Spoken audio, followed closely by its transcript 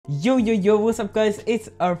Yo, what's up guys, it's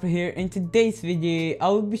E.R.P.I here. In today's video I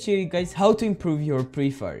will be showing you guys how to improve your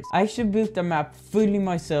pre-fires. I actually built a map fully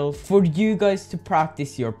myself for you guys to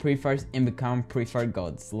practice your pre-fires and become pre-fire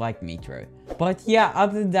gods like me, Tro. But yeah,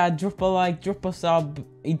 other than that, drop a like, drop a sub,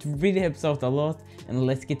 it really helps out a lot, and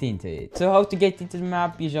let's get into it. So how to get into the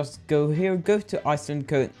map, you just go here, go to Iceland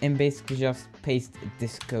code and basically just paste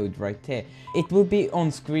this code right here. It will be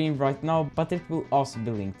on screen right now, but it will also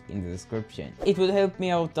be linked in the description. It will help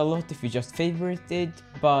me out a lot if you just favorite it,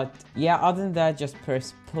 but yeah, other than that, just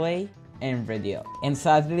press play and ready up. And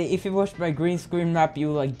sadly, if you watch my green screen map, you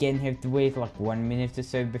will again have to wait like 1 minute or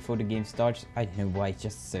so before the game starts. I don't know why, it's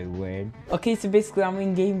just so weird. Okay, so basically I'm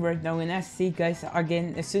in game right now, and as you see guys,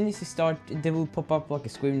 again, as soon as you start, there will pop up like a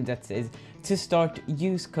screen that says to start,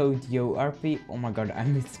 use code ERPI. Oh my god, I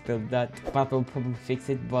misspelled that, but I'll probably fix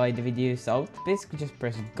it by the video is out. Basically just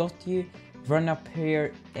press got you, run up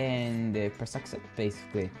here and press accept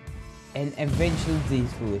basically. And eventually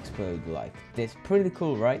these will explode like this. Pretty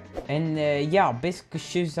cool, right? And yeah, basically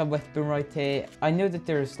choose a weapon right here. I know that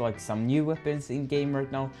there's like some new weapons in game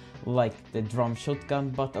right now, like the drum shotgun,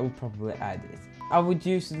 but I will probably add it. I would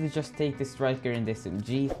usually just take the striker and the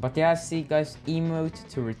SMG, but yeah, see guys, emote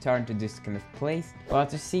to return to this kind of place. But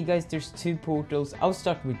to see guys, there's two portals. I'll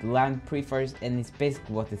start with land pre-fires, and it's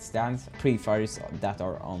basically what it stands, pre-fires that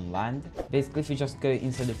are on land. Basically, if you just go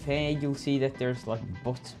inside the page, you'll see that there's like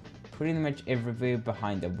bots pretty much everywhere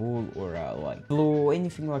behind a wall or like floor,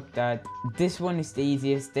 anything like that. This one is the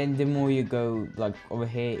easiest, then the more you go like over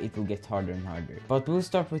here, it will get harder and harder. But we'll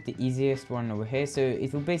start with the easiest one over here, so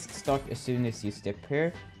it will basically start as soon as you step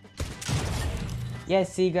here. Yeah,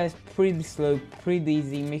 see guys, pretty slow, pretty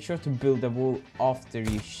easy. Make sure to build a wall after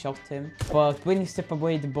you shot him. But when you step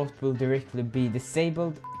away, the bot will directly be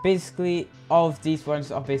disabled. Basically, all of these ones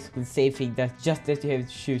are basically saving that, just that you have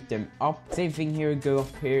to shoot them up. Same thing here, go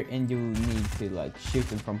up here and you will need to like shoot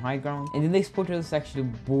them from high ground. And the next portal is actually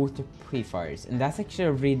water pre-fires, and that's actually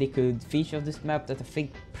a really good feature of this map that I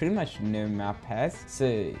think pretty much no map has.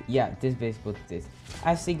 So yeah, this is basically what it is.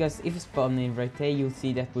 As you guys, if you spawn in right there, you'll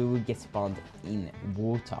see that we will get spawned in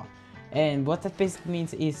water. And what that basically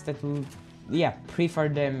means is that we'll pre-fire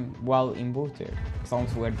them while in water.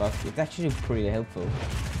 Sounds weird, but it's actually pretty helpful.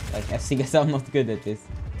 Like, as you guys, I'm not good at this.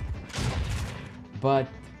 But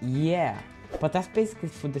yeah, but that's basically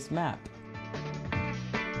for this map.